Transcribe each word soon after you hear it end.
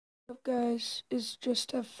Up guys, it's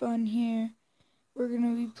Just Have Fun here. We're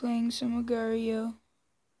gonna be playing some Agar.io,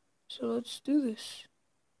 so let's do this.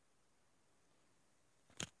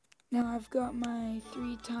 Now I've got my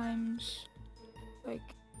 3 times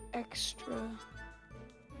extra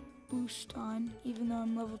boost on, even though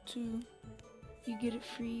I'm level 2. You get it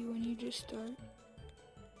free when you just start.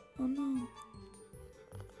 Oh no.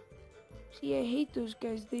 See, I hate those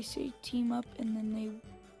guys. They say team up and then they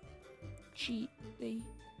cheat. They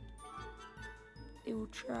will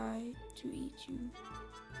try to eat you.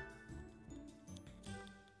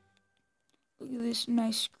 Look at this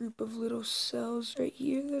nice group of little cells right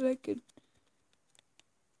here that I could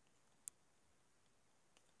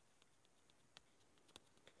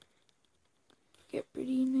get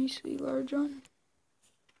pretty nicely large on.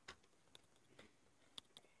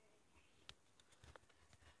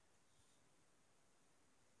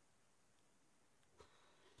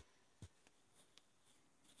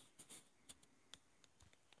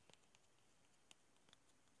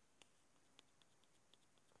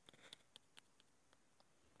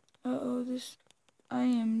 I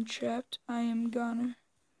am trapped. I am goner.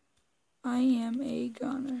 I am a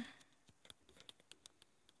goner.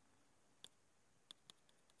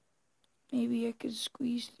 Maybe I could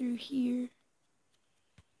squeeze through here.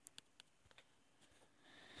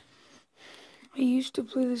 I used to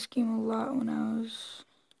play this game a lot when I was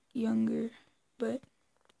younger, but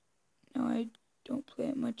now I don't play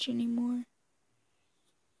it much anymore.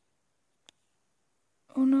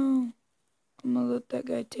 Oh no, I'm gonna let that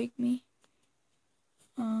guy take me.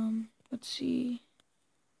 Let's see.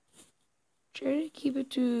 Try to keep it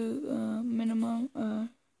to minimum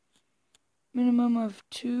of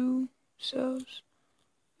 2 cells.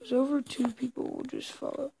 Because over 2 people will just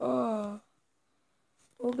follow.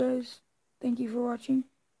 Well guys, thank you for watching,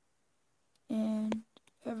 and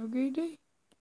have a great day.